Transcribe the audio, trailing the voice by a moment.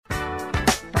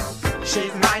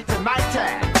She's mighty,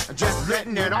 just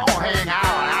letting it all hang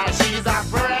out. She's a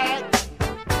brick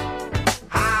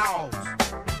house.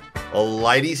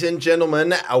 Ladies and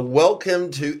gentlemen, welcome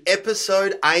to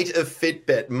episode 8 of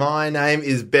Fitbet. My name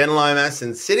is Ben Lomas,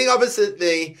 and sitting opposite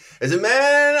me is a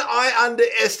man I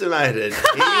underestimated.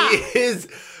 He is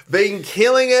been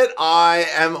killing it. I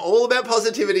am all about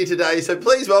positivity today, so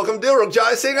please welcome Dilruk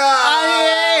Jayasinghe.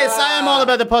 Yes, I am all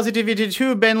about the positivity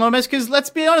too, Ben Lomas, because let's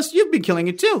be honest, you've been killing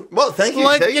it too. Well, thank you.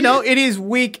 Like, thank you know, it is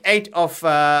week 8 of,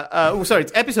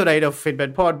 it's episode 8 of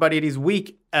Fitbet Pod, but it is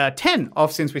week 10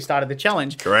 of since we started the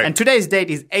challenge. Correct. And today's date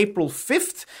is April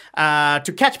 5th.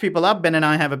 To catch people up, Ben and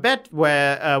I have a bet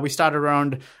where we started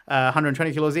around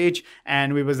 120 kilos each,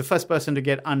 and we was the first person to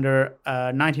get under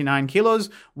 99 kilos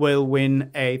will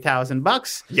win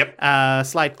 $1,000. Yep.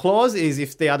 Slight clause is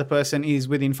if the other person is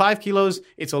within 5 kilos,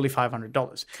 it's only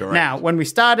 $500. Correct. Now, when we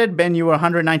started, Ben, you were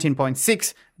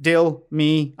 119.6. Dill,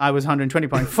 me, I was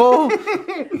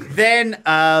 120.4. Then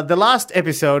the last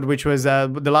episode, which was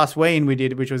the last weigh-in we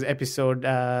did, which was episode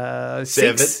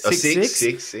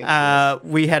 6,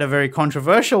 we had a very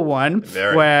controversial one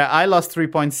where I lost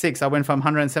 3.6. I went from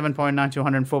 107.9 to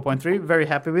 104.3. Very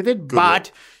happy with it.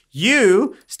 But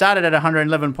you started at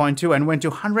 111.2 and went to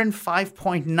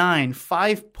 105.9,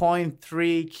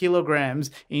 5.3 kilograms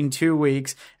in 2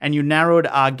 weeks, and you narrowed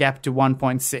our gap to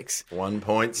 1.6.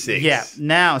 1.6. Yeah.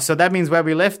 Now, so that means where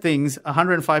we left things,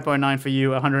 105.9 for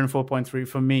you, 104.3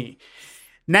 for me.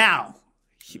 Now,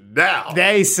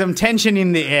 there is some tension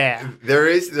in the air. There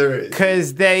is.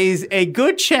 Because there is a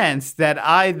good chance that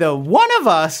either one of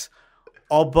us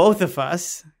or both of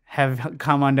us have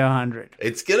come under 100.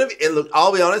 It's going to be, look,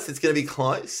 I'll be honest, it's going to be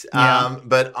close. Yeah.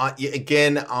 But I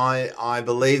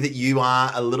believe that you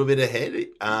are a little bit ahead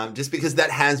just because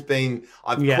that has been,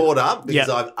 I've caught up because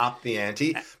I've upped the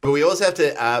ante. But we also have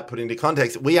to put into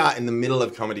context, we are in the middle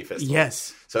of Comedy Festival.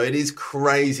 Yes. So it is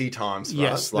crazy times for us.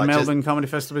 Yes, the Melbourne Comedy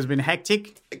Festival has been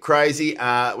hectic. Crazy.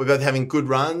 We're both having good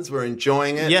runs. We're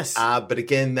enjoying it. Yes. But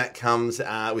again, that comes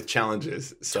with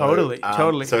challenges. So, Totally.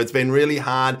 So it's been really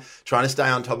hard trying to stay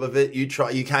on top of it. You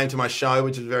came to my show,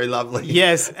 which was very lovely.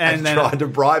 Yes. And tried to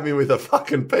bribe me with a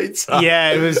fucking pizza.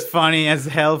 Yeah, it was funny as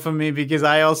hell for me because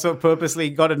I also purposely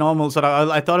got a normal sort of,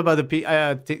 I thought about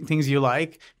the things you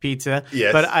like, pizza.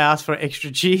 Yes. But I asked for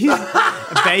extra cheese,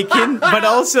 bacon, but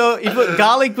also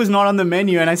garlic was not on the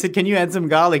menu, and I said, "Can you add some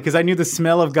garlic?" Because I knew the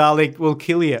smell of garlic will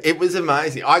kill you. It was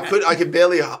amazing. I could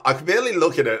barely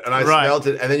look at it, and I smelled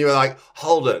it, and then you were like,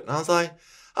 "Hold it," and I was like,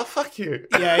 "Oh, fuck you."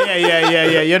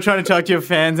 Yeah. You're trying to talk to your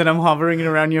fans, and I'm hovering it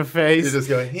around your face. You're just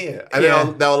going here, and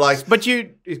then they were like, "But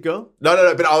you go."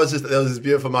 No. But I was there was this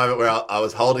beautiful moment where I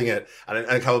was holding it, and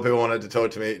a couple of people wanted to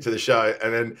talk to me to the show,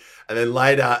 and then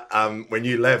later, when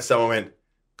you left, someone went,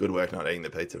 "Good work not eating the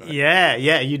pizza, mate." Yeah,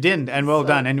 you didn't, and well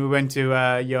done. And we went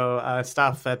to your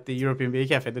stuff at the European Beer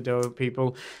Cafe, the Dough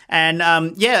people. And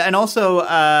and also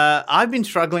I've been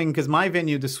struggling because my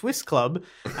venue, the Swiss Club...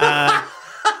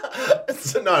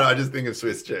 No, I just think of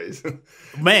Swiss cheese.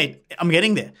 Mate, I'm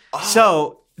getting there. Oh.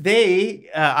 So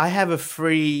I have a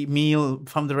free meal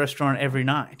from the restaurant every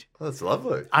night. Oh, that's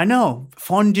lovely. I know.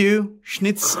 Fondue,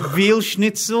 veal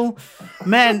schnitzel.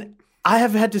 Man... I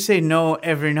have had to say no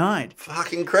every night.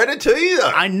 Fucking credit to you,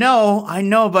 though. I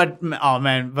know, but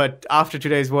but after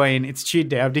today's weigh-in, it's cheat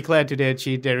day. I've declared today a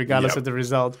cheat day, regardless of the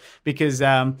result, because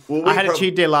I had a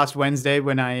cheat day last Wednesday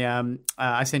when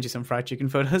I sent you some fried chicken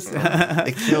photos.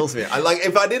 It kills me.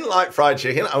 If I didn't like fried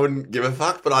chicken, I wouldn't give a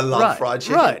fuck. But I love fried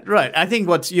chicken. Right. I think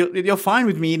you're fine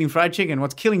with me eating fried chicken.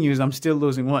 What's killing you is I'm still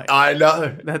losing weight. I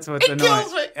know. That's what's annoying.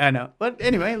 Kills me. I know. But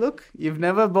anyway, look, you've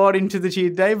never bought into the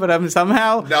cheat day, but I'm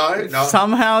somehow No.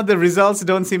 Somehow the results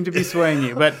don't seem to be swaying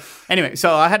you. But anyway,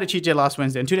 so I had a cheat day last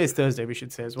Wednesday, and today's Thursday, we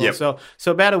should say as well. Yep.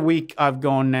 So about a week I've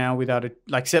gone now without it.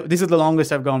 This is the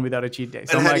longest I've gone without a cheat day.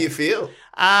 So and how do you feel?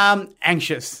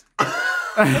 Anxious.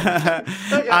 I'm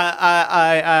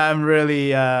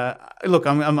really look.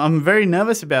 I'm very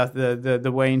nervous about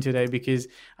the weigh-in today because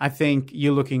I think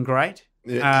you're looking great.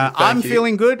 Yeah, I'm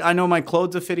feeling good. I know my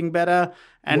clothes are fitting better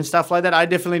and stuff like that. I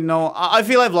definitely know. I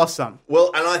feel I've lost some. Well,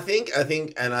 and I think at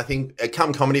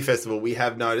Come Comedy Festival, we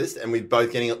have noticed, and we've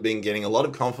both been getting a lot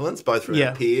of compliments, both from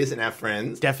our peers and our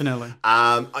friends. Definitely.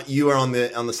 You were on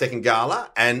the second gala,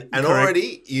 and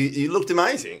already you looked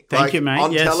amazing. Thank you, mate.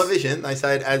 On television, they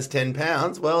say it adds 10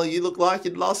 pounds. Well, you look like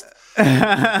you'd lost 10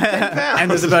 pounds. And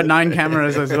there's about 9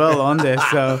 cameras as well on there.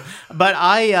 So, but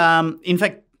in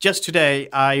fact. Just today,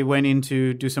 I went in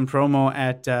to do some promo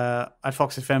at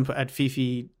Fox FM at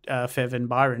Fifi, Fev and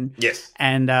Byron. Yes.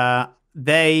 And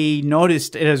they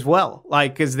noticed it as well,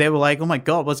 because they were like, oh my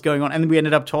God, what's going on? And we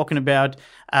ended up talking about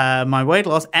my weight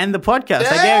loss and the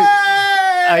podcast. Yay!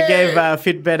 I gave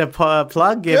Fitbet a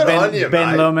plug. Gave Good Ben, on you,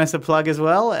 Ben mate. Lomas a plug as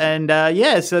well. And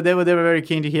so they were very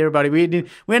keen to hear about it. We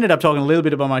ended up talking a little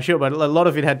bit about my show, but a lot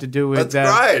of it had to do with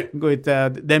That's great. with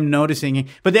them noticing it.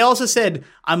 But they also said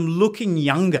I'm looking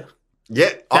younger.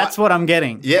 Yeah. That's what I'm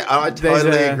getting. Yeah, I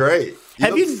totally agree.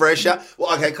 Have You look you- fresher.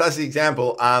 Well, okay, classic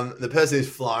example. The person who's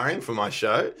flying for my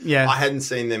show, Yeah. I hadn't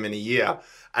seen them in a year.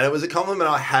 And it was a compliment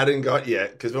I hadn't got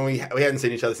yet because when we hadn't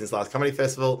seen each other since last comedy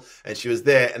festival, and she was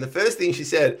there. And the first thing she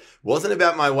said wasn't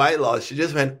about my weight loss. She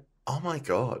just went, "Oh my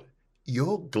God,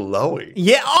 you're glowing."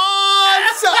 Yeah.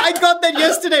 Oh, so I got that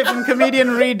yesterday from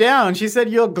comedian Ree Down. She said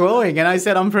you're glowing, and I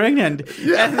said I'm pregnant.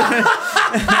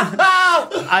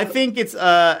 I think it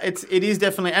is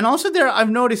definitely, and also I've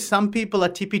noticed some people are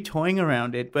tippy-toeing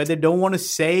around it, but they don't want to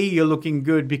say you're looking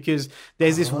good because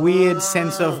there's this weird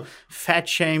sense of fat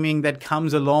shaming that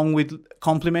comes along with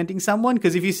complimenting someone.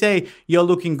 Because if you say you're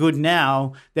looking good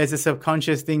now, there's a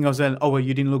subconscious thing of saying, oh, well,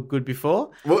 you didn't look good before.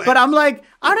 Well, but I'm like,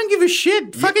 I don't give a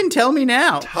shit. Fucking tell me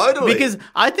now. Totally. Because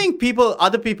I think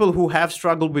other people who have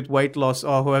struggled with weight loss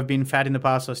or who have been fat in the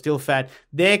past or still fat,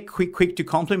 they're quick to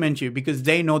compliment you because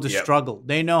they know the struggle.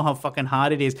 They know how fucking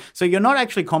hard it is. So you're not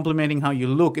actually complimenting how you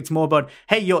look. It's more about,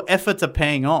 hey, your efforts are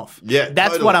paying off. Yeah,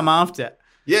 That's totally. what I'm after.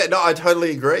 Yeah, no, I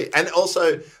totally agree. And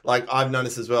also, like, I've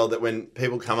noticed as well that when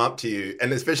people come up to you,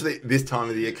 and especially this time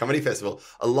of the year, comedy festival,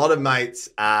 a lot of mates,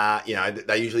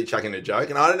 they usually chuck in a joke.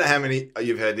 And I don't know how many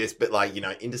you've heard this, but like,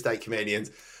 interstate comedians,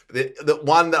 the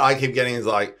one that I keep getting is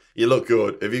like, you look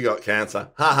good. Have you got cancer?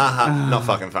 Ha ha ha. Not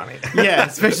fucking funny. Yeah,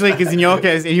 especially because in your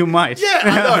case, you might. Yeah, I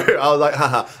know. I was like,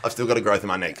 haha, I've still got a growth in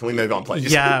my neck. Can we move on, please?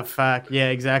 Yeah, fuck. Yeah,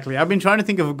 exactly. I've been trying to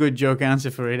think of a good joke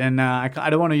answer for it, and I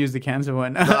don't want to use the cancer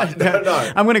one. No.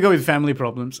 I'm going to go with family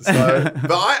problems. But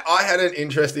I had an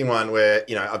interesting one where,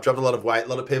 I've dropped a lot of weight. A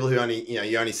lot of people who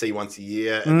you only see once a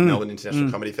year at the Melbourne International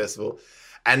Comedy Festival.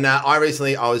 And I was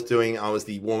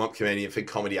the warm-up comedian for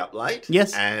Comedy Up Late.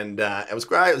 Yes. And it was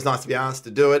great. It was nice to be asked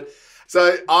to do it.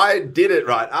 So I did it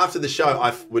right. After the show,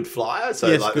 I would fly. So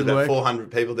Yes, there good was about work. 400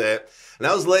 people there. And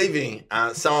I was leaving.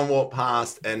 Someone walked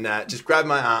past and just grabbed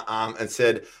my arm and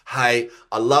said, "Hey,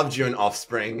 I loved you in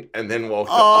Offspring," and then walked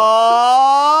off.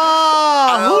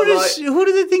 Oh, And I was who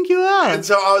do they think you are? And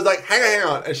so I was like, hang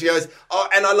on. And she goes, "Oh,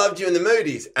 and I loved you in the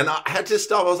Moodies." And I had to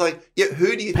stop. I was like, yeah,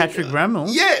 who do you Patrick think? Bramall?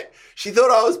 Yeah. She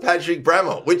thought I was Patrick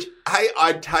Bramall, which, hey,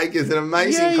 I'd take as an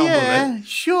amazing compliment. Yeah,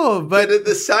 sure, But but at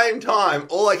the same time,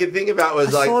 all I could think about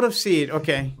was I like, sort of see it.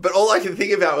 Okay. but all I could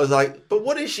think about was like, but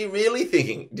what is she really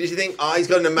thinking? Did she think, oh, he's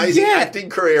got an amazing Yeah. acting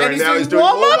career And and he's now doing he's doing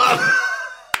warm-up? warm-up?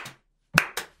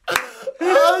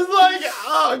 I was like,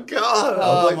 oh, God. I was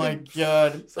Oh like, my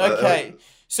god. So, Okay.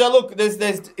 So look,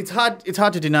 it's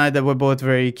hard to deny that we're both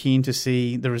very keen to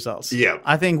see the results. Yeah.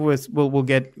 I think we'll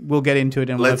get into it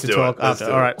and we'll Let's have to do it. talk Let's after.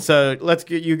 do All it. right. So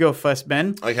you go first,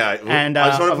 Ben. Okay. Well, And, I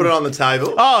just want to put it on the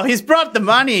table. Oh, he's brought the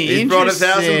money. He's brought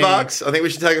Interesting. $1,000. I think we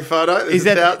should take a photo. Is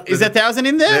that 1,000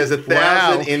 in there? There's 1,000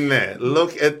 Wow. in there.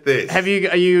 Look at this. Are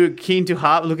you keen to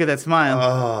look at that smile?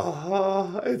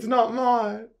 Oh, it's not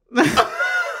mine.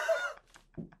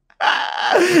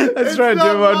 Let's try and do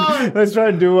not one. mine. Let's try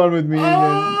and do one with me.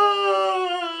 Oh.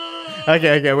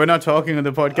 Okay. We're not talking on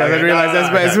the podcast. Okay, I realize no,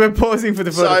 that's okay. best. We're pausing for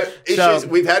the photo.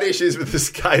 We've had issues with the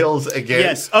scales again.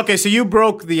 Yes. Okay. So you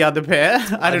broke the other pair.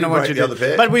 I don't know did what break you the did. other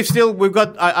pair. But we've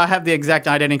got. I have the exact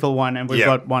identical one, and we've Yeah.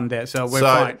 got one there, so we're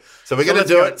fine. So we're going to let's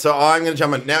do go. it. So I'm going to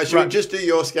jump in. Now, should we Right. just do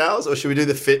your scales or should we do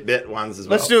the Fitbit ones as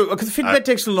well? Let's do it because Fitbit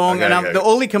takes too long, Okay, and okay. The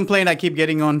only complaint I keep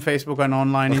getting on Facebook and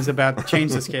online is about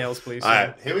change the scales, please. All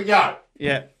right. Here we go.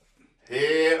 Yeah.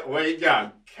 Here we go.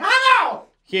 Come on.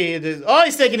 Here it is. Oh,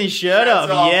 he's taking his shirt Shirt's off.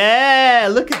 off. Yeah.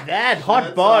 Look at that. Hot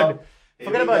Shirt's bod. off. Here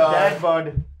Forget we about go. dad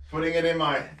bod. Putting it in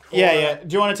my corner. Yeah.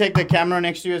 Do you want to take the camera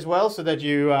next to you as well so that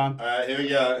you... Here we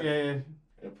go. yeah.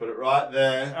 Gonna put it right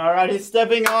there. All right, he's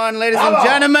stepping on, ladies Come and on.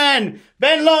 gentlemen.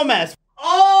 Ben Lomas.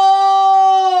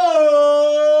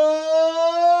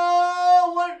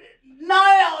 Oh, what? No,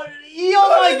 oh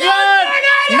my God.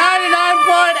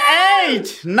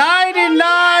 99.8.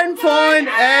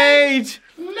 99.8.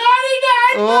 99.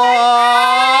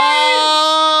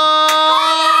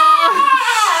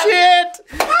 Oh, shit.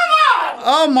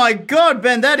 Oh my God,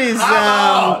 Ben, that is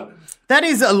that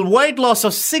is a weight loss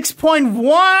of 6.1.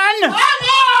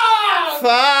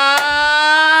 Fuck.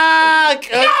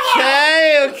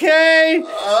 Okay.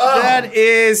 That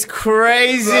is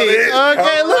crazy. That is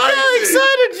Okay, look how crazy.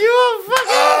 excited you are.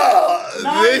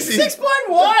 Fucking This is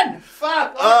 6.1.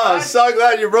 Fuck. Oh, so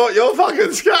glad you brought your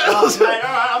fucking scales. Mate, all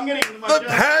right, I'm getting my The shirt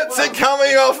pants as are well.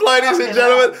 coming off, ladies and Fucking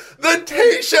gentlemen. The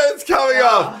t-shirt's coming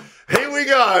off. Here we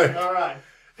go. All right.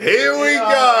 Here we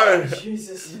go.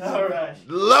 Jesus. All right.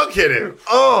 Look at him.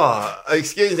 Oh,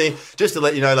 excuse me. Just to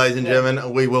let you know, ladies and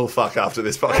gentlemen, we will fuck after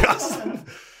this podcast.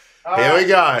 Here we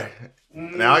go.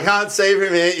 Now I can't see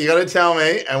from here. You got to tell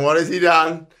me. And what has he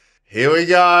done? Here we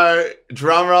go.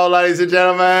 Drum roll, ladies and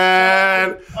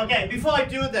gentlemen. Okay, before I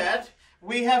do that,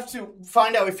 we have to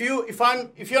find out if you're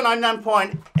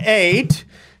 99.8,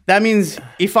 that means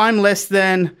if I'm less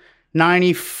than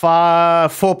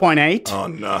 94.8. Oh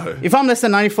no. If I'm less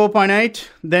than 94.8,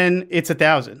 then it's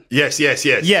 1,000. Yes.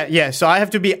 Yeah. So I have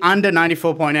to be under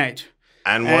 94.8.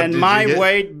 And what And did my you get?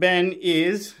 weight, Ben,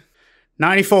 is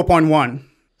 94.1.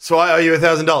 So I owe you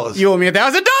 $1,000. You owe me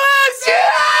 $1,000.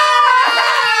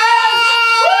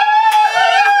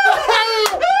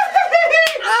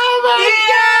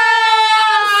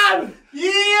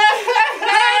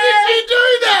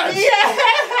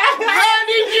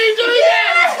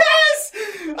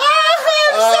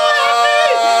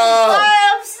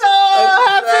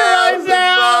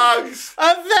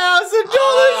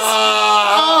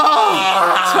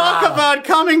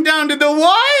 Coming down to the wire.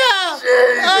 Oh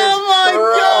my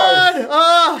god.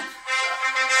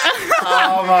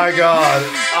 Oh my god.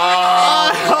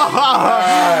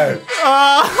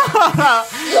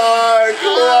 So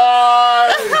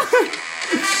close.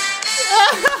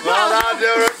 Well done,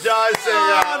 Joe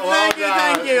Singer. Thank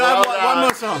you. I want one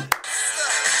more song.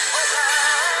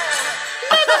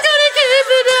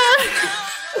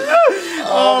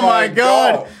 Oh my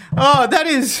god. Oh, that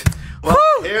is. Well,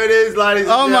 here it is, ladies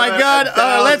and Oh gentlemen. my god.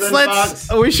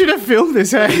 Let's. We should have filmed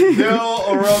this, hey? Bill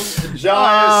O'Rourke, Joe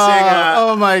Singer.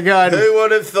 Oh my god. Who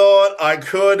would have thought I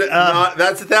could not?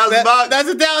 That's $1,000 bucks. That's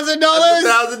 $1,000.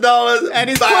 That's $1,000. And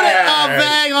he's put it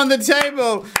bang on the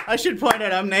table. I should point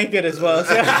out I'm naked as well.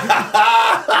 So.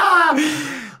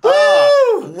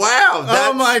 Wow.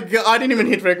 Oh my god. I didn't even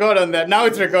hit record on that. Now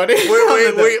it's recording.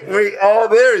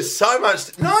 There is so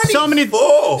much. 94. So many.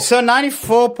 So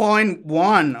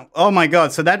 94.1. Oh my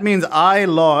god. So that means I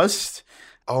lost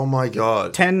Oh my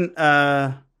god.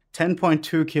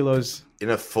 10.2 kilos In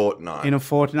a fortnight. in a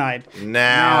fortnight.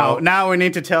 Now Now we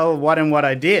need to tell what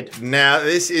I did.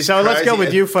 this is So let's go crazy.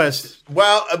 with you first.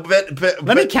 Well, but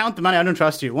Let me count the money. I don't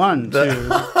trust you. 1, 2. there's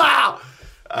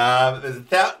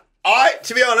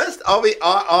to be honest, I'm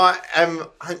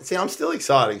still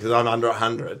excited because I'm under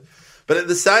 100. But at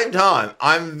the same time,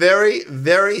 I'm very,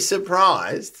 very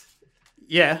surprised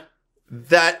Yeah.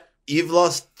 that you've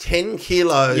lost 10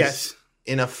 kilos Yes.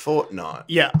 in a fortnight.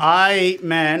 Yeah. I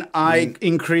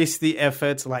increased the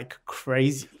efforts like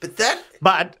crazy. But that...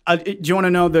 But do you want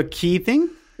to know the key thing?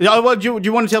 Oh, well, do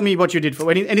you want to tell me what you did for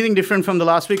anything different from the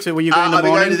last week? So were you going in the I've been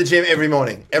morning? going to the gym every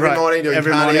morning. Every Right. morning doing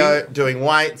Every cardio, morning. doing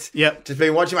weights. Yep. Just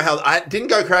been watching my health. I didn't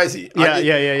go crazy.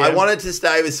 Yeah. I wanted to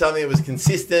stay with something that was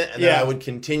consistent and that Yeah. I would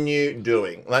continue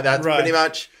doing. Like that's Right. pretty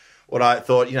much what I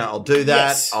thought, I'll do that.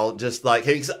 Yes. I'll just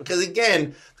because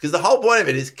the whole point of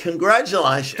it is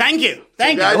congratulations. Thank you.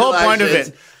 The whole point of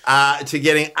it. To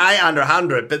getting under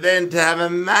 100, but then to have a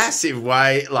massive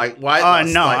weight loss, I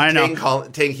know.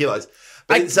 10 kilos.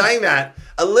 But in saying that,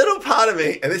 a little part of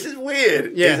me, and this is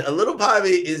weird, Yeah. a little part of me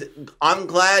is I'm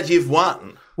glad you've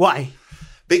won. Why?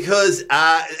 Because,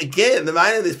 again, the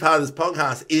main of this part of this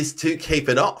podcast is to keep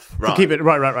it off, right? Keep it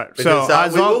right. Because, So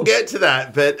as we long- will get to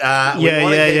that, but we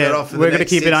want to keep it off for We're the going to next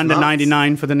keep it 6 under months.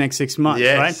 99 for the next 6 months,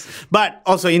 Yes. right? But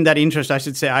also in that interest, I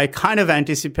should say, I kind of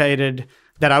anticipated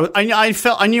that I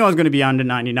knew I was going to be under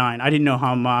 99. I didn't know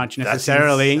how much That's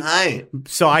necessarily. insane.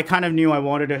 So I kind of knew I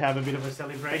wanted to have a bit of a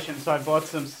celebration. So I bought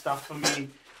some stuff for me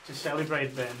to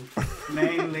celebrate, Ben.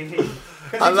 Mainly because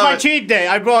it's love my it. cheat day.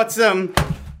 I brought some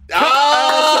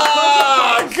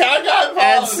Cocoa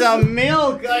and Pops! some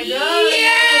milk. I know.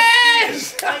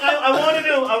 Yes! I wanted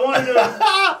to.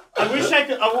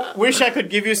 I wish I could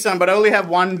give you some, but I only have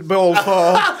one bowl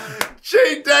full.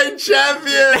 Cheat Day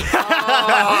Champion!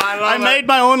 I made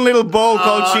my own little bowl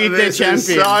called Cheat Day This is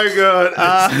Champion. so good.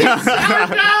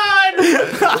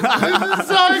 This is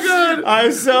so good.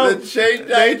 I'm so The Cheat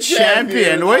Day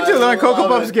champion. Wait till my Cocoa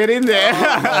Pops get in there.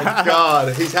 Oh my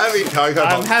god, he's having Cocoa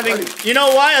Pops. I'm having. You know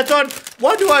why? I thought,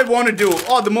 what do I want to do?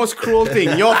 Oh, the most cruel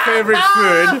thing. Your favorite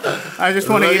food. I just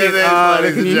want to Look eat at it. this, ladies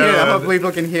Can and you hear? I gentlemen. hope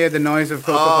people can hear the noise of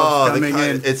Cocoa Oh, Pops coming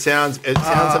in. it sounds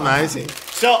amazing.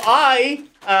 So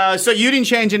so you didn't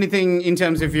change anything in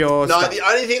terms of your No, stuff. the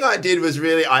only thing I did was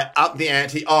really I upped the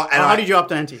ante. How did you up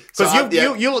the ante? Because So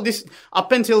you this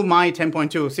up until my 10.2,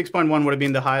 6.1 would have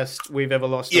been the highest we've ever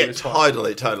lost. Yeah, on this pod.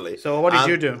 totally. So what did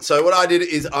you do? So what I did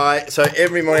is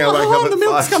every morning I wake up at the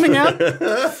milk's 5. coming out.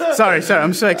 Sorry,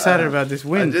 I'm so excited about this I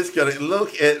win. just got to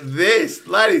look at this,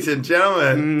 ladies and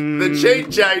gentlemen. The Cheat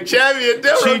Day Champion,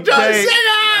 Dylan Cheat Joe Day.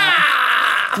 Singer!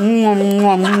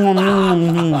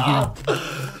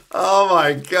 Oh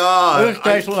my God. This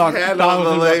tastes I like cannot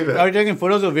believe it. Are you taking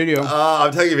photos or video?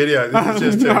 I'm taking a video. This is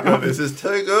just too good. This is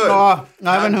too good. Oh, I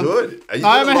How haven't, good. Are you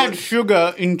I haven't gonna had look-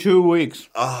 sugar in 2 weeks.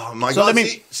 Oh my So God. let me,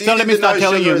 So so you let did me the start no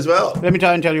telling sugar you as well. Let me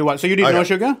try and tell you what. So you did no Okay.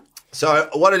 sugar? So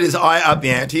what it is, I upped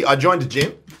the ante. I joined a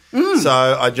gym. So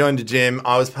I joined a gym.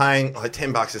 I was paying like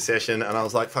 $10 a session, and I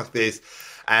was like, "Fuck this."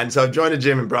 And so I've joined a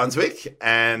gym in Brunswick,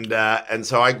 and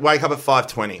so I wake up at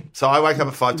 5:20. So I wake up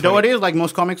at 5:20. Doherty is like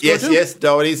most comics Yes, go to? yes,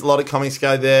 Doherty's. A lot of comics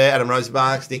go there. Adam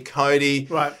Rosenbach's, Nick Cody.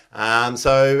 Right.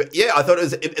 So yeah, I thought it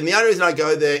was, and the only reason I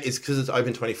go there is because it's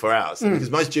open 24 hours. Because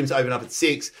most gyms open up at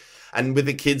 6. And with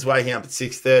the kids waking up at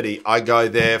 6:30, I go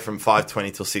there from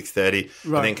 5:20 till 6:30,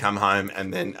 Right. and then come home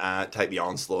and then take the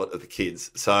onslaught of the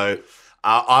kids. So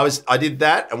I did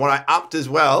that, and what I upped as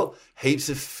well, heaps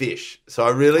of fish. So I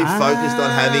really focused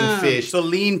on having fish, So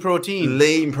lean protein.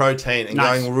 lean protein, and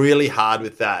Nice. going really hard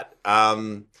with that.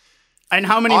 And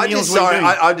how many I meals just were you sorry,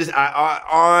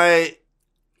 doing?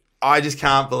 I just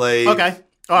can't believe. Okay.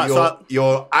 All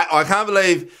right. I can't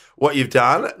believe what you've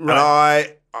done, and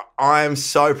I am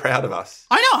so proud of us.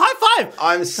 I know. High five.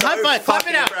 I'm so high five. Clap it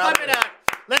fucking out. proud Clap of it out.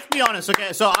 Let's be honest.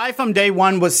 Okay. So I from day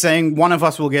one was saying one of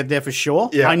us will get there for sure.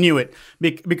 Yeah. I knew it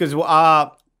because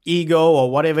our ego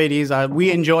or whatever it is,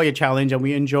 we enjoy a challenge and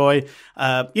we enjoy,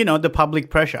 the public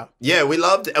pressure. Yeah, we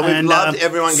loved it, and we've loved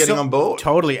everyone getting on board.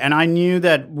 Totally. And I knew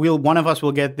that one of us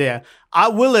will get there. I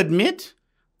will admit,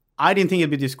 I didn't think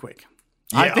it'd be this quick.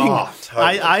 I Yeah, think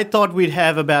totally. I thought we'd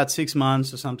have about 6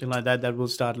 months or something like that we'll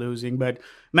start losing. But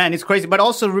man, it's crazy. But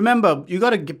also remember, you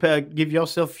got to give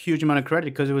yourself a huge amount of credit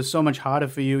because it was so much harder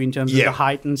for you in terms of Yeah. the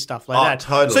height and stuff like Oh, that.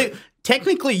 totally. So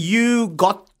technically, you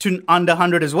got to under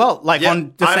 100 as well, like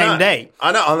on the I same know. day.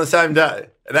 I know, on the same day.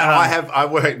 Now, I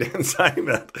worked in saying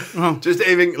that. Just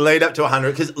even lead up to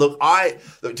 100. Because, look,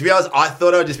 to be honest, I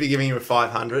thought I'd just be giving you a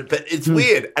 500. But it's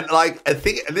weird. And, I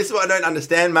think, and this is what I don't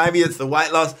understand. Maybe it's the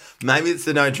weight loss. Maybe it's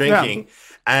the no drinking.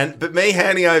 But me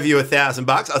handing over you $1,000,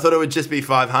 I thought it would just be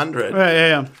 500.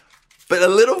 Yeah. But a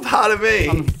little part of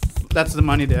me, That's the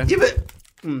money there. yeah, but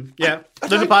Yeah.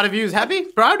 Little part of you is happy,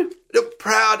 proud.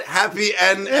 proud, happy,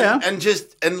 and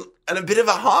a bit of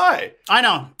a high. I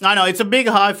know. It's a big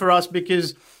high for us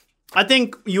because I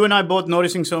think you and I both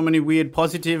noticing so many weird,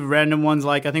 positive, random ones.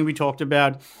 Like I think we talked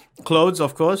about clothes.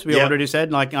 Of course, we Yep. already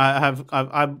said. Like I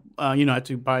had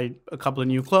to buy a couple of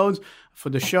new clothes for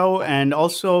the show, and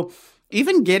also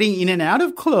even getting in and out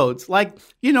of clothes. Like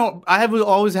I have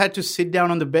always had to sit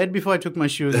down on the bed before I took my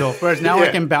shoes off. Whereas now I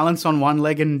Yeah. can balance on one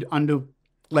leg and undo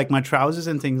like my trousers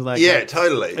and things like Yeah, that.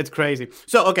 totally. It's crazy.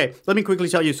 So, okay, let me quickly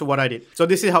tell you what I did. So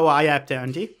this is how I upped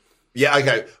Auntie. Yeah,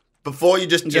 okay. Before you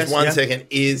just Yes, 1 yeah. second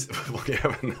is we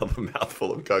have another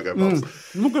mouthful of Cocoa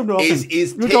Pops. Look at that. Is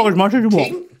You talk as much as you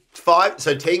want.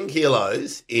 10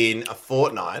 kilos in a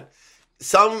fortnight.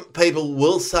 Some people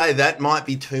will say that might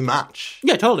be too much.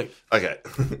 Yeah, totally. Okay.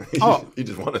 Oh. You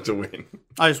just wanted to win.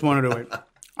 I just wanted to win.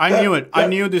 I knew it. I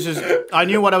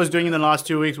knew what I was doing in the last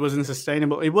 2 weeks wasn't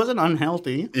sustainable. It wasn't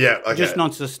unhealthy. Yeah, okay. Just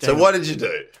not So sustainable. what did you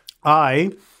do?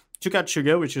 I took out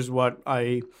sugar, which is what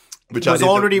I Which I was did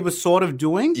the- already was sort of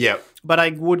doing. Yeah. But I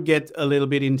would get a little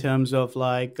bit in terms of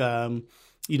like,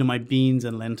 my beans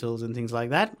and lentils and things like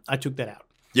that. I took that out.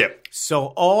 Yeah. So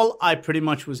all I pretty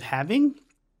much was having,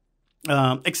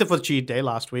 except for the cheat day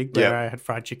last week, where Yeah. I had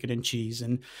fried chicken and cheese,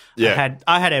 and Yeah.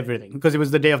 I had everything because it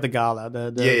was the day of the gala,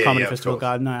 the Yeah, comedy of festival course.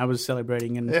 gala. No, I was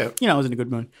celebrating, and Yeah. I was in a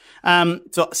good mood.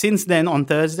 So since then, on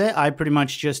Thursday, I pretty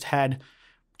much just had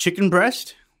chicken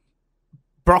breast,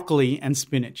 broccoli, and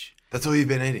spinach, That's all you've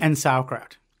been eating. and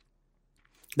sauerkraut.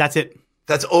 That's it.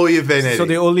 That's all you've been eating. So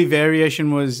the only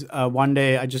variation was one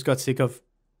day I just got sick of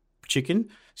chicken,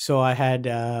 so I had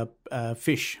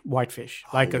fish, white fish,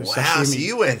 like a wow, sashimi. so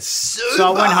you went super So I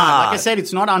went hard. hard. Like I said,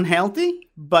 it's not unhealthy,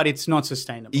 but it's not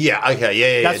sustainable. Yeah, okay,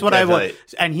 yeah. That's what I definitely.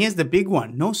 want. And here's the big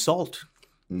one: no salt,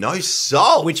 No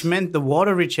salt. which meant the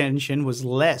water retention was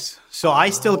less. So I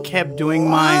still kept doing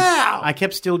wow. I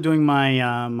kept still doing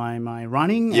my my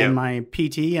running Yeah. and my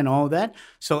PT and all that.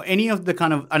 So any of the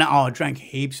kind of I drank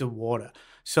heaps of water.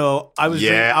 So I was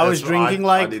I was drinking I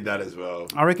like did that as well.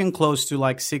 I reckon close to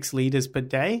like 6 liters per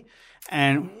day,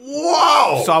 and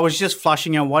Whoa! so I was just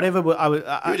flushing out whatever. But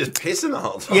you were just pissing the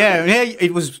whole time. yeah,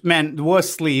 it was the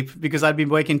worst sleep because I'd been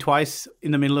waking twice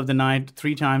in the middle of the night,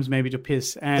 3 times maybe to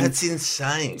piss, and That's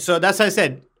insane. so that's how I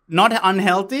said, not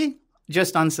unhealthy,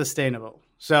 just unsustainable.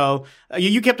 So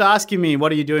you kept asking me,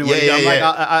 "What are you doing?" What are you Yeah, doing?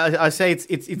 yeah, I'm like, I say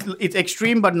it's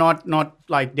extreme, but not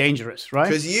like dangerous, right?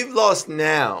 Because you've lost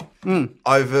now Mm.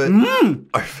 over.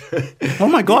 Oh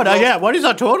my god! Yeah, what is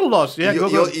our total loss? Yeah, go.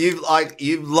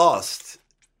 You've lost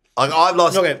Like I've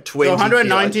lost 20 so kilos.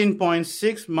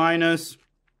 119.6 minus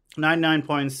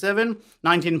 99.7,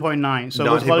 19.9. So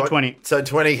let's call it 20. So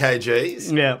 20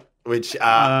 kgs. Yeah. Which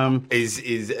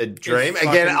is a dream. it's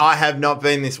Again, fucking- I have not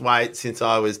been this weight since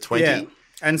I was 20. Yeah.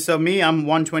 And so I'm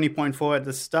 120.4 at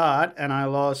the start, and I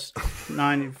lost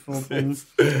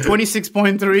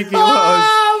 26.3 kilos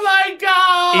Oh my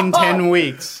God! in 10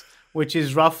 weeks, which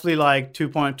is roughly like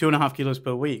 2.5 kilos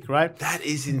per week, right? That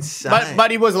is insane.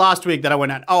 But it was last week that I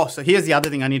went out. Oh, so here's the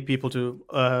other thing I need people to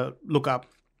look up.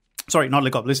 Sorry, not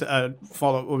look up. Listen,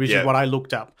 follow, which is what I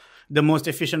looked up. The most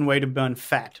efficient way to burn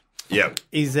fat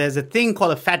is there's a thing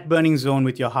called a fat burning zone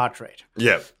with your heart rate.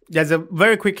 Yeah. There's a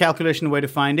very quick calculation way to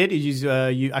find it.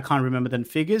 I can't remember the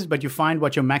figures, but you find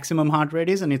what your maximum heart rate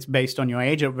is, and it's based on your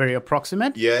age, very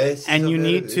approximate. Yes. And you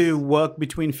need to work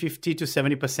between 50 to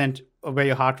 70% of where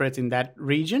your heart rate's in that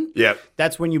region. Yep.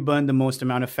 That's when you burn the most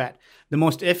amount of fat. The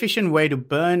most efficient way to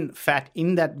burn fat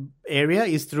in that area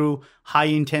is through high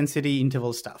intensity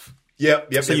interval stuff.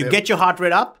 Yep. So you get your heart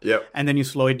rate up, Yep. and then you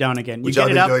slow it down again. Which you I've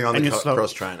get been it up doing on and the you slow.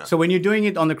 cross trainer. So when you're doing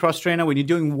it on the cross trainer, when you're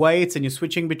doing weights and you're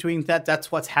switching between that,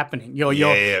 that's what's happening. You're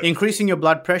increasing your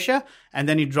blood pressure, and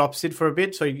then it drops it for a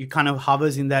bit, so you kind of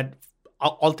hovers in that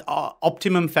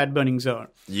optimum fat burning zone.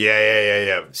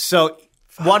 Yeah. So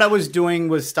what I was doing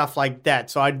was stuff like that.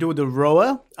 So I do the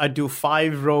rower. I do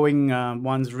 5 rowing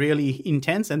ones really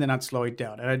intense, and then I'd slow it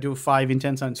down. And I do 5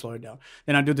 intense and slow it down.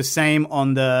 Then I do the same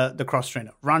on the cross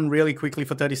trainer. Run really quickly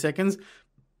for 30 seconds,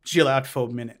 chill out for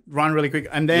a minute. Run really quick.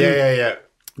 And then... Yeah.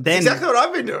 Then, exactly what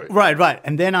I've been doing. Right.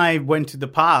 And then I went to the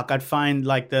park. I'd find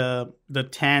like the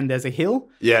tan, there's a hill.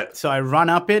 Yeah. So I run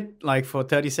up it like for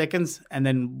 30 seconds and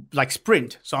then like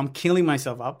sprint. So I'm killing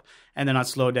myself up, and then I'd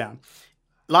slow down.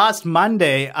 Last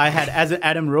Monday, I had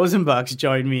Adam Rosenbachs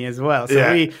join me as well.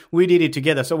 So we did it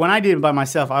together. So when I did it by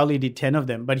myself, I only did 10 of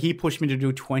them, but he pushed me to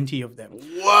do 20 of them.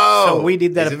 Whoa. So we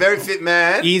did that. He's a very fit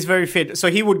man. He's very fit. So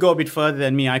he would go a bit further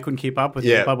than me. I couldn't keep up with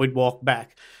him, but we'd walk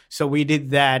back. So we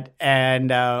did that, and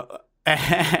then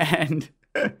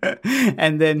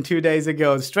 2 days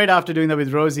ago, straight after doing that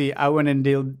with Rosie, I went and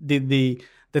did the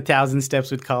 1,000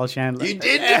 steps with Carl Chandler. You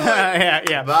did do it?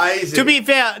 Yeah. Amazing. To be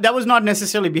fair, that was not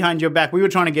necessarily behind your back. We were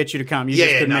trying to get you to come. You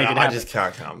just couldn't make it happen. I just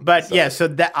can't come. But so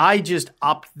that I just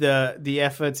upped the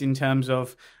efforts in terms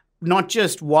of not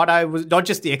just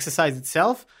the exercise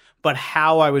itself, but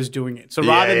how I was doing it. So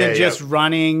rather than just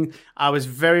running, I was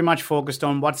very much focused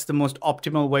on what's the most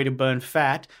optimal way to burn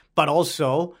fat, but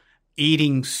also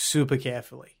eating super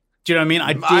carefully. Do you know what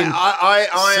I mean? I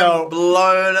am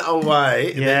blown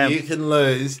away that you can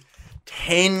lose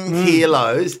 10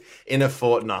 kilos in a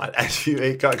fortnight as you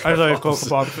eat Cocoa Pops. I like Cocoa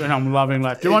Pops, and I'm loving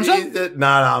life. Do you want some? No,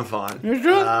 I'm fine. You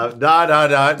sure? No.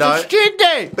 It's cheat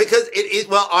day. Because it is,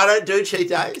 I don't do cheat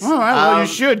days. All right, well, you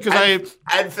should, because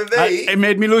and for me... it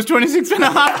made me lose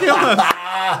 26.5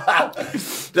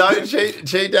 kilos. Don't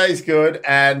cheat day's good.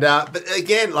 And, but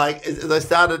again, like, as I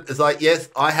started, it's like, yes,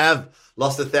 I have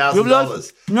lost $1,000. You've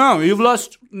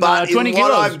lost 20 kilos.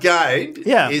 What I've gained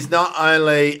is not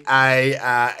only I've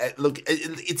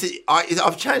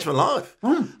changed my life.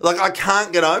 Like, I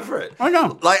can't get over it. I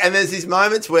know. Like, and there's these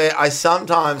moments where I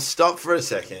sometimes stop for a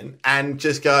second and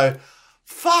just go,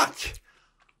 fuck,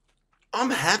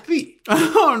 I'm happy.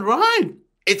 All right.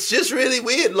 It's just really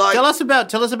weird. Like, tell us about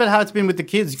how it's been with the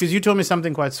kids, because you told me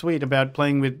something quite sweet about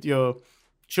playing with your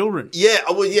children.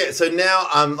 So now,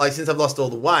 like, since I've lost all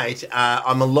the weight,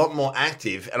 I'm a lot more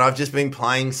active, and I've just been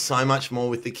playing so much more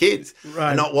with the kids.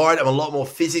 Right. I'm not worried. I'm a lot more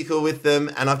physical with them,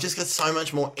 and I've just got so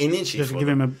much more energy. Just for give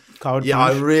them. him a code. Yeah,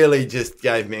 punch. I really just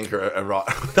gave Minka a right.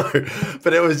 No,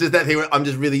 but it was just that thing where I'm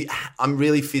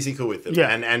really physical with them. Yeah.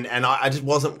 And I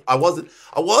was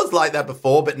like that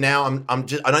before, but now I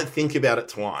don't think about it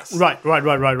twice. Right.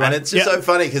 And it's just so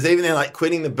funny, because even they're like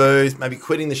quitting the booze, maybe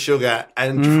quitting the sugar,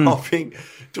 and dropping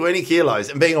 20 kilos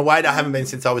and being a weight I haven't been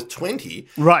since I was 20.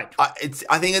 Right. I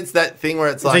think it's that thing where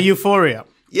it's like the euphoria.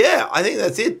 Yeah, I think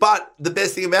that's it. But the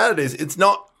best thing about it is it's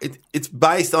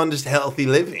based on just healthy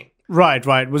living. Right.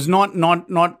 It was not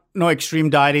no extreme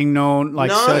dieting,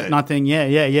 nothing. Yeah.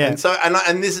 And so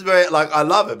and this is where, like, I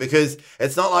love it, because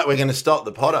it's not like we're going to stop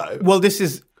the potto. Well, this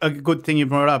is a good thing you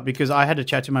brought up, because I had a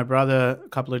chat to my brother a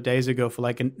couple of days ago for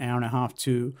like an hour and a half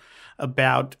too,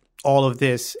 about all of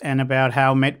this, and about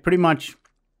how pretty much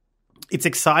it's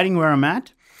exciting where I'm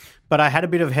at. But I had a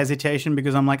bit of hesitation,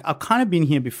 because I'm like, I've kind of been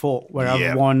here before, where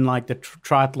I've won like the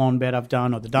triathlon bet I've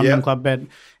done, or the Dumpling Club bet.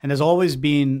 And there's always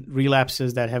been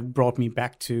relapses that have brought me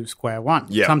back to square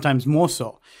one, sometimes more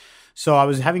so. So I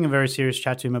was having a very serious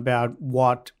chat to him about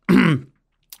what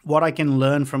I can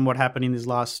learn from what happened in these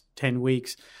last 10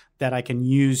 weeks that I can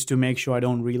use to make sure I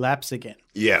don't relapse again.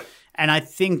 Yeah. And I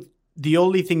think the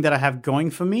only thing that I have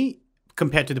going for me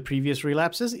compared to the previous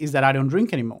relapses is that I don't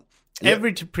drink anymore. Yep.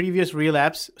 Every previous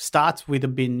relapse starts with a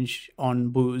binge on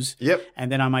booze. Yep.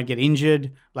 And then I might get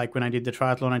injured. Like when I did the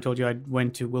triathlon, I told you I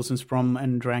went to Wilson's Prom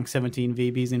and drank 17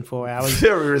 VBs in 4 hours.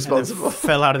 Very responsible.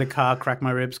 Fell out of the car, cracked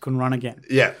my ribs, couldn't run again.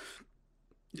 Yeah.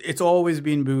 It's always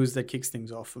been booze that kicks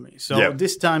things off for me. So Yep.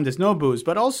 this time there's no booze.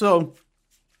 But also,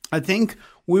 I think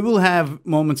we will have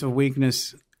moments of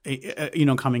weakness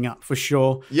coming up for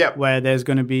sure. Yep. Where there's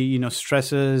going to be,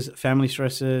 stresses, family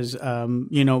stresses,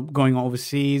 going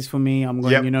overseas for me. I'm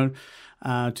going,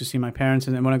 Yep. to see my parents.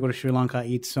 And then when I go to Sri Lanka, I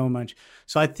eat so much.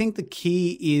 So I think the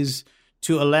key is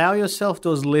to allow yourself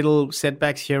those little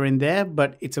setbacks here and there,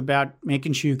 but it's about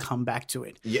making sure you come back to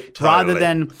it. Yeah, Rather totally.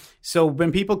 than, so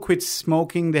when people quit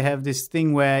smoking, they have this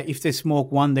thing where if they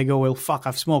smoke one, they go, well, fuck,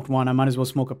 I've smoked one. I might as well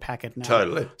smoke a packet now.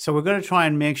 Totally. So we're going to try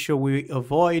and make sure we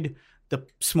avoid the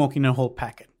smoking a whole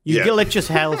packet. You Yeah. let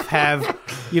yourself have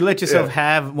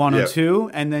have one Yeah. or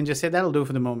two, and then just say that'll do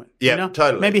for the moment. Yeah,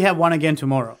 totally. Maybe have one again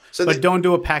tomorrow, So but don't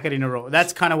do a packet in a row.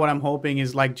 That's kind of what I'm hoping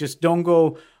is like just don't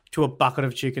go to a bucket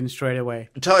of chicken straight away,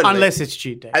 Totally. unless it's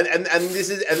cheat day. And this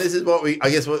is what I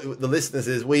guess what the listeners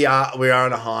is we are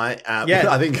on a high. Yeah.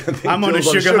 I think I'm on a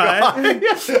Jules sugar high.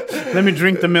 Let me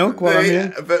drink the milk while I'm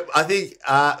here. But I think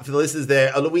for the listeners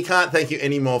there, look, we can't thank you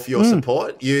anymore for your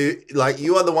support. You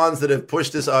are the ones that have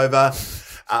pushed us over.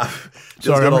 Just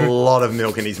Sorry, got I'm a lot of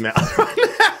milk in his mouth right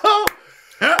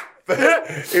now. But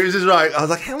it was just right. I was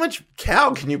like, how much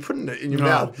cow can you put in your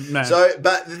mouth? No. So,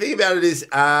 but the thing about it is,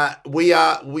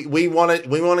 we want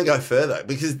to go further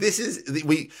because this is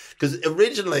because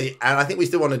originally, and I think we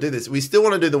still want to do this. We still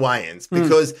want to do the weigh-ins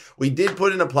because we did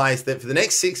put in a place that for the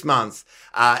next 6 months,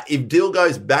 if Dill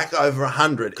goes back over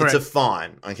 100, Correct. it's a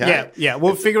fine. Okay. Yeah.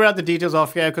 We'll figure out the details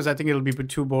off here because I think it'll be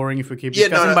too boring if we keep Yeah,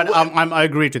 no, discussing. no, but well- I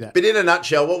agree to that. But in a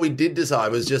nutshell, what we did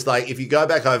decide was just like if you go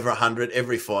back over 100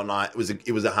 every fortnight,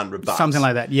 it was $100. Something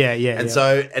like that. Yeah. And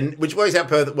so, which works out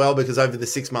perfect well because over the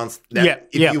 6 months, now,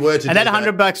 if you were to and do that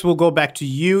 $100 will go back to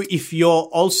you if you're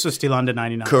also still under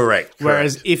 99. Correct.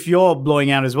 Whereas if you're blowing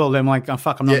out as well, then I'm like, oh,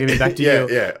 fuck, I'm not giving it back to yeah, you.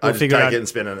 Yeah, I We'll just figure take out. it and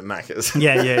spend it at Macca's.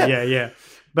 Yeah.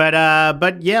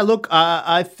 But yeah, look,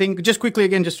 I think just quickly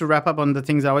again, just to wrap up on the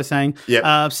things I was saying.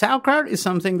 Yeah. Sauerkraut is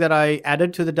something that I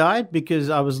added to the diet because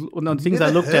I was one of the things I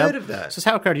Never looked heard at. of that. So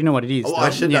sauerkraut, you know what it is. Oh, though? I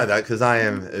should Yeah. know that because I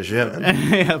am a German.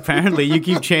 Yeah, apparently, you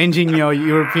keep changing your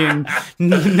European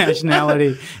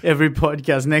nationality every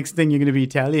podcast. Next thing, you're going to be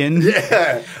Italian.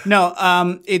 Yeah. No,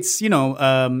 it's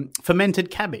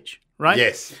fermented cabbage. Right?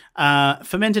 Yes.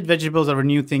 Fermented vegetables are a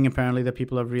new thing, apparently, that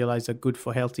people have realized are good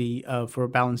for healthy, for a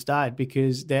balanced diet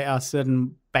because there are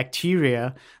certain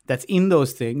bacteria that's in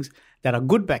those things that are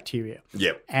good bacteria.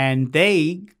 Yep. And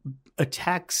they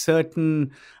attack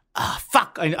certain...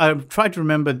 I tried to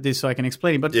remember this so I can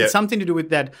explain it, but Yeah. it's something to do with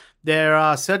that there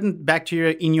are certain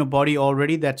bacteria in your body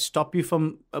already that stop you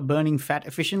from burning fat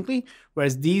efficiently,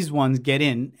 whereas these ones get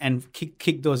in and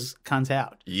kick those cunts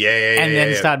out. Yeah. And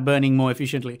then start burning more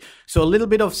efficiently. So a little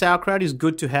bit of sauerkraut is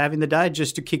good to have in the diet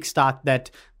just to kickstart that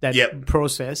Yep.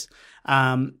 process.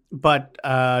 But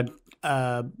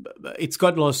it's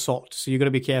got a lot of salt, so you got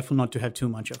to be careful not to have too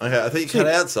much of it. Okay, I think you cut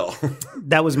out salt.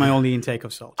 That was my only intake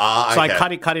of salt. Ah, So okay.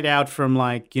 I cut it out from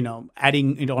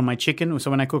adding it on my chicken.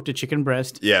 So when I cooked a chicken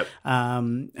breast, Yep.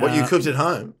 What you cooked at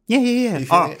home? yeah.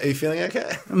 Are you feeling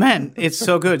okay? Man, it's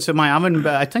so good. So my oven,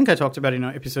 I think I talked about it in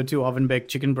episode 2, oven baked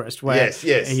chicken breast. Where Yes,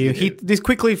 you you heat this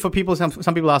quickly for people. Some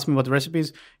people ask me what the recipe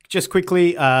is. Just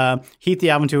quickly heat the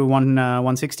oven to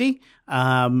 160.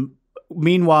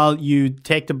 Meanwhile, you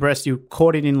take the breast, you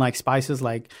coat it in like spices,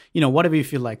 like, whatever you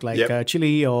feel like Yep.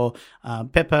 chili or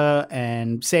pepper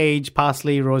and sage,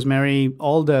 parsley, rosemary,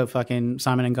 all the fucking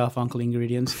Simon and Garfunkel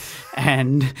ingredients.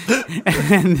 And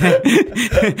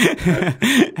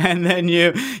then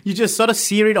you just sort of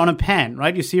sear it on a pan,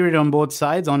 right? You sear it on both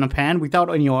sides on a pan without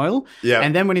any oil. Yeah.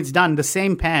 And then when it's done, the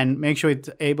same pan, make sure it's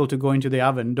able to go into the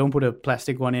oven. Don't put a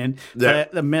plastic one in. Yeah.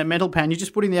 The metal pan, you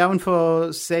just put in the oven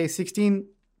for, say,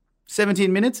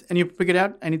 17 minutes, and you pick it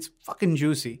out, and it's fucking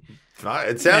juicy. Right,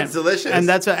 it sounds delicious. And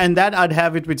that I'd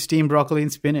have it with steamed broccoli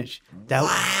and spinach.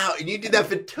 wow, and you did that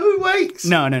for 2 weeks?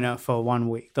 No, for 1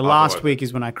 week. The last week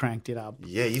is when I cranked it up.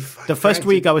 Yeah, you. The first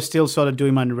week I was still sort of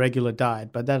doing my regular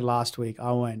diet, but that last week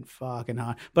I went fucking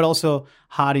hard, but also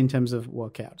hard in terms of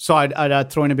workout. So I'd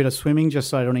throw in a bit of swimming just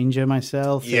so I don't injure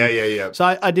myself. Yeah.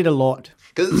 So I did a lot.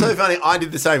 Because it's so funny, I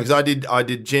did the same because I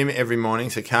did gym every morning,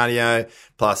 so cardio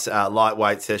plus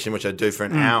lightweight session, which I do for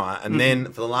an hour, and then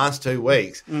for the last 2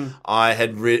 weeks,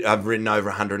 I've ridden over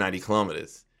 180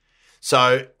 kilometers.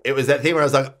 So it was that thing where I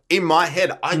was like, in my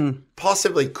head, I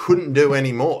possibly couldn't do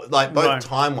any more, like both Right.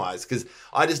 time-wise, because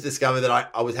I just discovered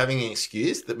that I was having an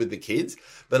excuse that with the kids,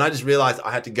 but then I just realized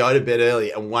I had to go to bed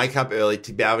early and wake up early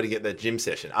to be able to get that gym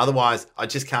session. Otherwise, I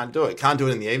just can't do it. Can't do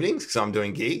it in the evenings because I'm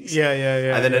doing gigs. Yeah.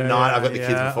 And then at night, I've got the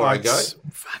kids before I go.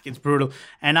 It's brutal.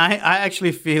 And I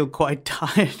actually feel quite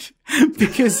tired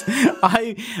because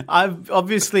I've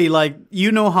obviously, like,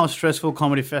 you know how stressful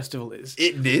Comedy Festival is.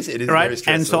 It is very Right?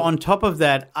 stressful. And so on top of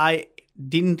that, I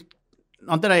didn't,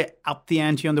 not that I upped the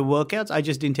ante on the workouts, I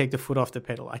just didn't take the foot off the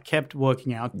pedal. I kept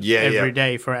working out every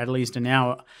day for at least an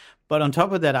hour. But on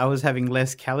top of that, I was having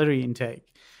less calorie intake,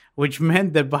 which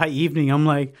meant that by evening, I'm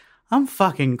like, I'm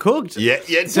fucking cooked. Yeah,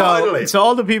 totally. So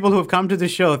all the people who have come to the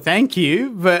show, thank you.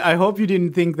 But I hope you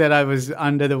didn't think that I was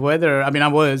under the weather. I mean, I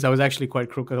was actually quite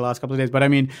crooked the last couple of days. But I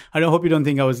mean, I hope you don't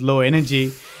think I was low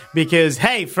energy. Because,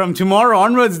 hey, from tomorrow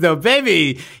onwards, though,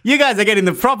 baby, you guys are getting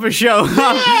the proper show.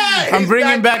 I'm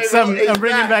bringing back some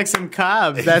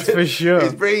carbs. That's for sure.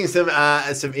 He's bringing some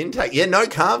intake. Yeah, no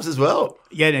carbs as well.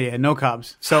 Yeah, no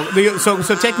carbs.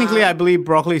 So technically, I believe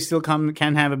broccoli still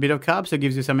can have a bit of carbs, so it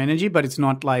gives you some energy, but it's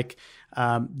not like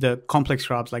the complex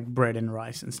carbs like bread and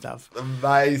rice and stuff.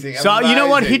 Amazing. So you know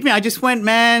what hit me? I just went,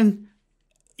 man.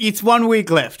 It's 1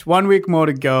 week left. 1 week more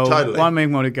to go. Totally. 1 week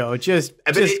more to go. Because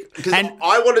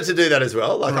I wanted to do that as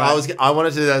well. Like I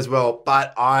wanted to do that as well,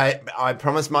 but I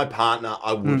promised my partner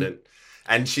I wouldn't.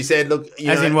 And she said, look,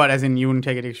 As in what? As in you wouldn't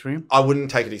take it extreme? I wouldn't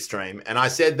take it extreme. And I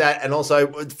said that, and also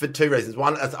for two reasons.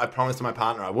 One, I promised my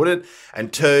partner I wouldn't.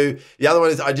 And two, the other one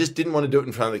is I just didn't want to do it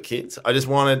in front of the kids. I just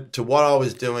wanted to, what I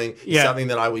was doing is something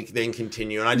that I would then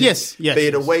continue. And I just, be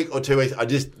it a week or 2 weeks,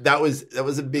 that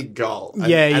was a big goal.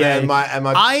 And, And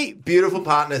my beautiful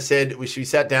partner said, we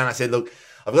sat down, I said, look,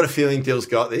 I've got a feeling Dill's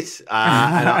got this, and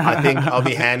I think I'll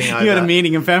be handing over. You had a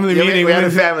meeting, a family meeting. We had a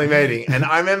family meeting, and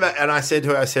I remember, and I said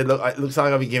to her, look, it looks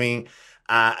like I'll be giving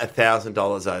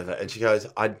 $1,000 over, and she goes,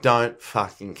 I don't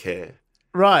fucking care.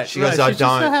 Right. She goes, She's I just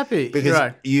don't, so happy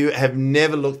because you have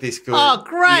never looked this good. Oh,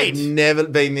 great! You've never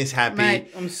been this happy.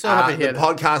 Mate, I'm so happy to hear the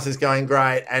that. podcast is going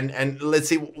great, and let's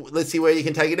see where you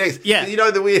can take it next. Yeah. You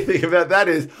know the weird thing about that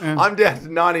is I'm down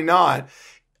to 99.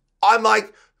 I'm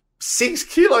like 6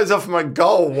 kilos off my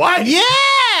goal weight.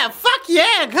 Yeah! Fuck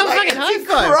yeah! Come fucking high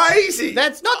It's five. crazy.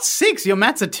 That's not 6. Your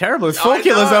maths are terrible. It's 4 I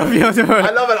kilos know. off your. I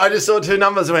love it. I just saw two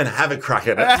numbers and went, have a crack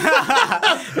at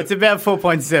it. It's about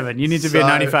 4.7. You need to be at So-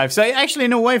 95. So actually,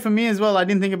 in a way, for me as well, I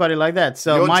didn't think about it like that.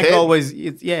 So You're my 10. goal was,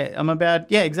 I'm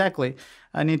about, exactly.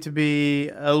 I need to be,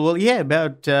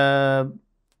 about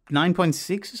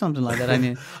 9.6 or something like that. I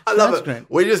need. I love That's it. great.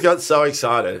 We just got so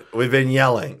excited. We've been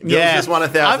yelling. Gil's just won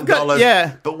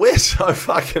 $1,000. But we're so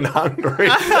fucking hungry.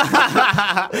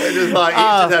 We're just like,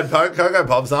 you just had Cocoa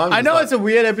Pops on. I know it's a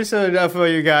weird episode for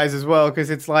you guys as well because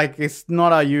it's like it's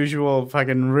not our usual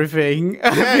fucking riffing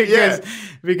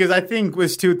because I think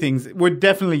with two things we're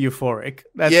definitely euphoric.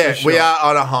 That's for sure. we are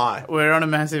on a high. We're on a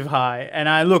massive high, and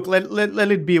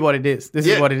let it be what it is. This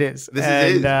is what it is. This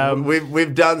is it.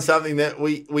 We've done something that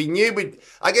we knew we'd.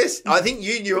 I think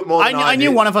you knew it more than I knew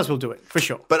did. one of us will do it for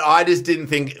sure. But I just didn't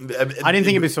think. I didn't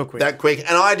think it'd be so quick. That quick,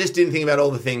 and I just didn't think about all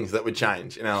the things that would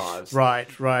change in our lives. Right.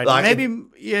 Like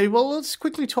Maybe, well, let's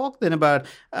quickly talk then about,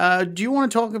 do you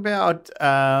want to talk about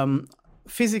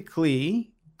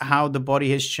physically how the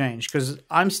body has changed? Because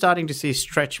I'm starting to see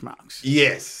stretch marks.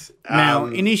 Yes. Now,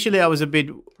 initially I was a bit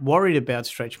worried about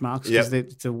stretch marks because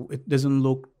it doesn't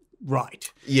look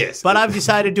right. Yes. But I've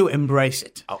decided to embrace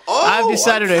it. I've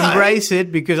decided to embrace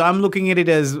it because I'm looking at it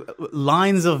as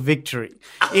lines of victory.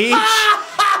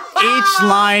 Each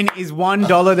line is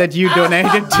 $1 that you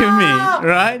donated to me,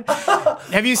 right?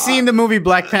 Have you seen the movie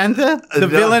Black Panther? The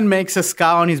villain makes a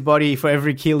scar on his body for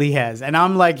every kill he has. And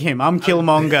I'm like him. I'm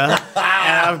Killmonger.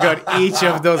 And I've got each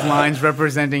of those lines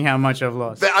representing how much I've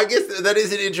lost. But I guess that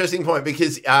is an interesting point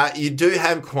because you do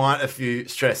have quite a few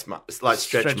stretch marks.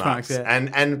 Yeah.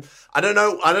 And I don't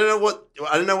know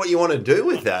what you want to do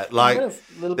with that. Like a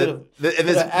little bit of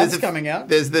ads coming out.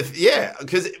 Because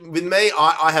with me,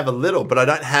 I have a little, but I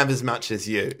don't have as much as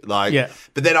you. But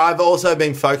then I've also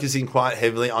been focusing quite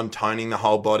heavily on toning the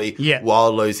whole body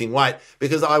while losing weight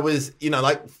because I was,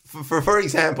 for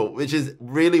example, which is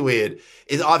really weird,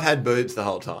 is I've had boobs the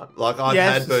whole time. Like I've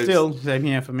had boobs. Still same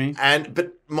here for me.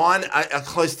 But mine are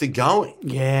close to going.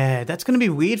 Yeah, that's going to be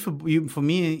weird for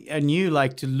me and you,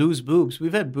 like to lose boobs.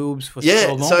 We've had boobs for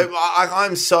so long. So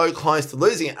I'm so close to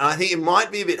losing it. And I think it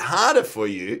might be a bit harder for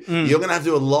you. You're going to have to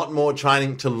do a lot more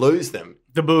training to lose them.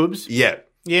 The boobs? Yeah.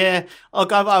 Yeah.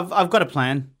 Look, I've got a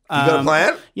plan. You got a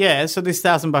plan? Yeah, so this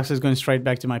 $1,000 is going straight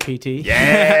back to my PT.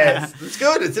 Yes, it's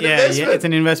good. It's an investment. Yeah, it's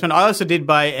an investment. I also did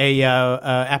buy a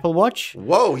Apple Watch.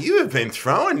 Whoa, you have been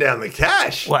throwing down the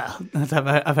cash. Well,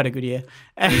 I've had a good year.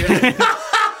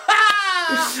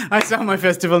 I saw my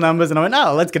festival numbers and I went,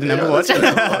 oh, let's get an Apple Watch.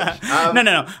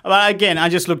 No. But again, I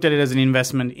just looked at it as an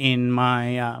investment in my...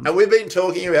 And we've been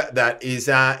talking about that is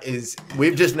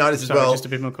we've just noticed Sorry, as well just a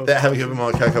bit more cocoa. that having a bit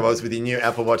more cocoa bubbles with your new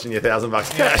Apple Watch and your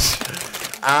 $1,000 cash.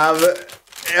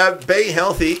 Being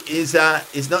healthy is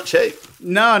not cheap.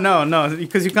 No,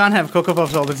 because you can't have Cocoa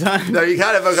Puffs all the time. No, you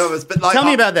can't have cocoa bubbles. But like, Tell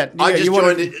me about that. I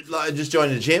Yeah, just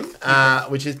joined a gym,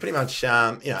 which is pretty much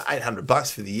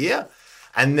 $800 for the year.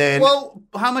 And then Well,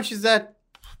 how much is that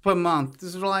per month?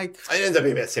 This is like... it ends up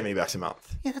being about $70 a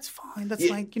month. Yeah, that's fine. That's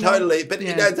Yeah, like, totally. But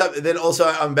it ends up. Then also,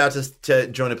 I'm about to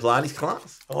join a Pilates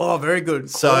class. Oh, very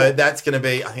good. So that's going to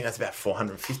be. I think that's about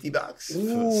 $450.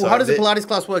 Ooh, So how does a they're- Pilates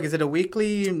class work? Is it a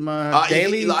weekly,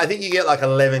 daily? I think you get like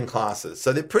 11 classes.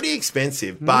 So they're pretty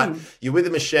expensive, but you're with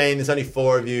a machine. There's only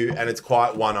 4 of you, and it's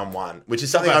quite one-on-one, which is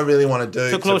something Okay. I really want to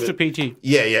do. So close to that- PT.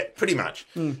 Yeah, pretty much.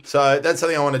 So that's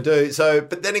something I want to do. So,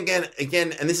 but then again,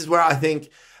 and this is where I think,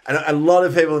 and a lot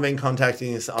of people have been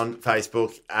contacting us on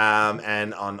Facebook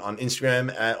and on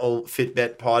Instagram, all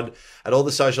Fitbet Pod, at all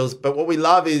the socials. But what we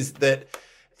love is that,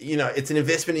 it's an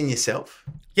investment in yourself.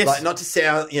 Yes. Like, not to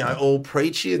sound, all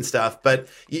preachy and stuff, but,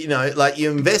 like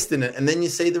you invest in it and then you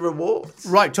see the rewards.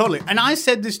 Right, totally. And I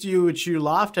said this to you, which you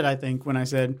laughed at, I think, when I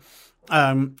said,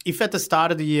 if at the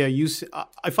start of the year,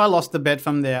 if I lost the bet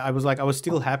from there, I was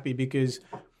still happy because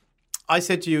I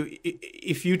said to you,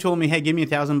 if you told me, hey, give me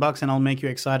 $1,000 and I'll make you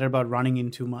excited about running in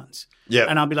 2 months. Yeah.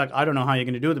 And I'll be like, I don't know how you're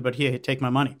going to do it, but here, take my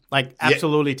money. Like,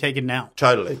 absolutely take it now.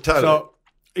 Totally. So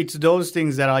it's those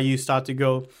things that you start to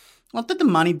go, not that the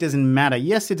money doesn't matter.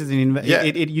 Yes, it is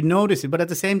you notice it, but at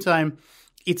the same time,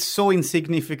 it's so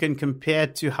insignificant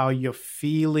compared to how you're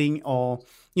feeling or,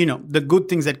 the good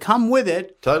things that come with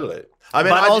it. Totally. I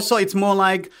mean, But also, it's more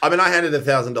like... I handed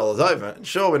 $1,000 over.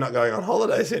 Sure, we're not going on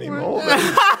holidays anymore.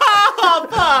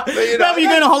 But, but You're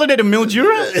going on holiday to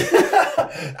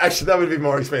Mildura? actually, that would be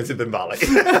more expensive than Bali.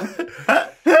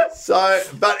 So,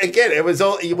 but again, it was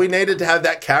all we needed to have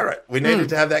that carrot. We needed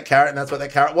to have that carrot, and that's what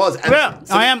that carrot was. And Yeah,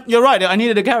 so- I am. You're right. I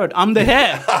needed a carrot. I'm the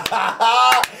hare.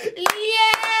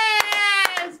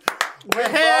 Yes! The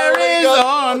hair is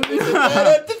on.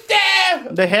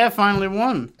 The hair finally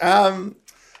won.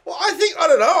 Well, I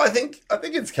don't know. I think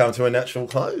it's come to a natural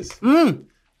close.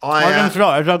 I can throw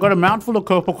it. I've got a mouthful of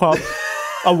Cocoa Puffs,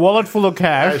 a wallet full of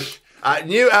cash.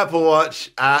 New Apple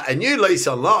Watch, a new lease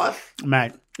on life.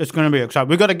 Mate, it's going to be exciting.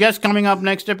 We've got a guest coming up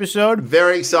next episode.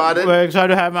 Very excited. We're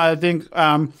excited to have him. I think,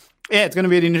 it's going to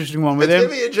be an interesting one with It's him.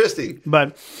 going to be interesting.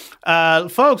 But,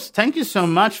 folks, thank you so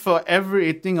much for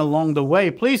everything along the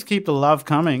way. Please keep the love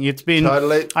coming. It's been...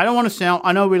 Totally. I don't want to sound...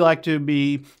 I know we like to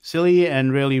be silly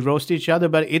and really roast each other,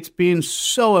 but it's been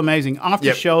so amazing.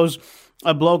 After shows,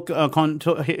 a bloke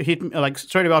hit me, like,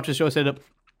 straight after the show said,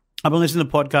 I've been listening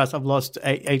to podcasts. I've lost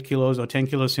 8 kilos or 10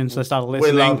 kilos since I started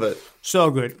listening. We love it. So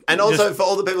good. And also for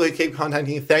all the people who keep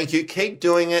contacting you, thank you. Keep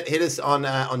doing it. Hit us on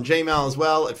Gmail as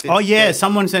well. Oh, yeah.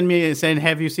 Someone sent me saying,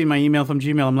 have you seen my email from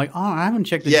Gmail? I'm like, I haven't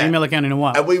checked the Gmail account in a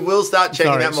while. And we will start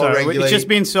checking that more regularly. It's just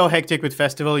been so hectic with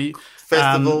festival.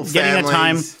 Festival, getting a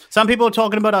time. families. Some people are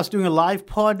talking about us doing a live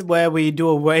pod where we do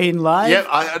a weigh-in live. Yep,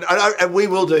 and we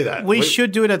will do that. We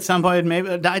should do it at some point. Maybe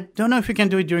I don't know if we can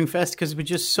do it during Fest because we're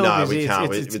just so busy. We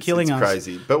can't. It's killing us.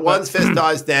 Crazy. But once Fest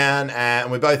dies down, and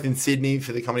we're both in Sydney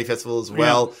for the comedy festival as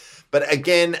well. Yeah. But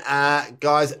again,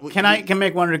 guys, Can I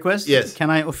make one request? Yes. Can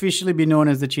I officially be known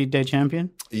as the Cheat Day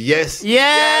Champion? Yes.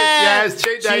 Yes.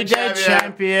 Cheat Day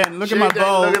Champion. Look Cheat at my Day-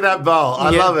 bowl. Look at that bowl. I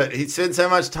Yeah. love it. He spent so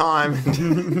much time.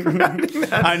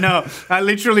 I know. I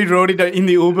literally wrote it in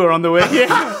the Uber on the way here.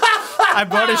 I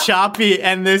bought a Sharpie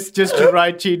and this just to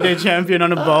write Cheat Day Champion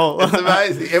on a bowl. It's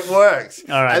amazing. It works.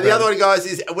 All right, and the bro. other one, guys,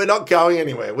 is we're not going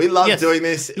anywhere. We love doing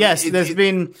this. Yes, there's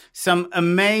been some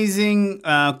amazing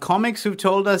comics who've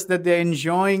told us that they're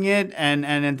enjoying it,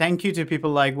 and thank you to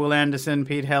people like Will Anderson,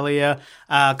 Pete Hellier,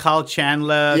 Carl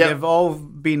Chandler. Yep. They've all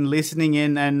been listening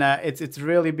in, and it's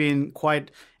really been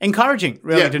quite encouraging,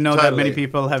 really, Yeah, to know that totally. many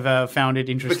people have found it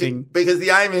interesting. Because the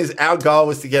aim is our goal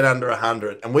was to get under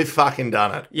 100, and we've fucking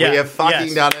done it. Yeah, We have fucking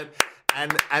yes. done it.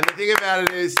 And the thing about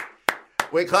it is,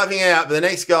 we're clapping it out, but the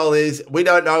next goal is, we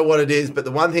don't know what it is, but the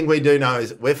one thing we do know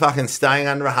is we're fucking staying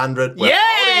under 100. We're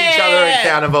holding each other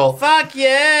accountable. Fuck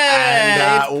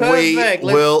yeah! And It's we perfect.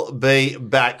 will be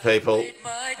back, people.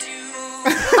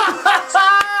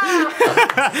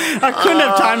 I couldn't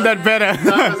have timed that better.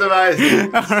 That was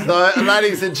amazing. So,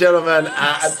 ladies and gentlemen,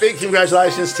 a big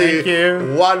congratulations to Thank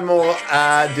you. One more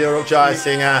Dilruk Jai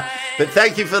singer. But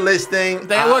thank you for listening.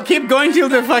 We'll keep going till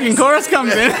the fucking chorus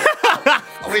comes in.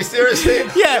 Are we seriously?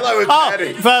 Yeah. Hello with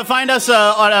Paddy. Find us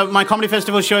on my comedy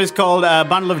festival show is called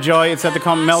Bundle of Joy. It's at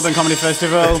the Melbourne Comedy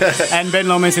Festival. And Ben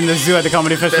Lomas in the zoo at the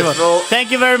Comedy Festival.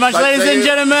 Thank you very much, ladies and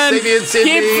gentlemen. See you in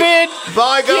Sydney. Keep fit.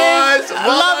 Bye, guys. I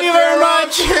love you very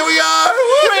much. Here we go.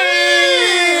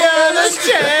 We are the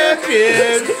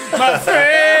champions, my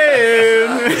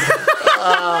friend.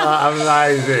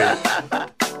 Amazing.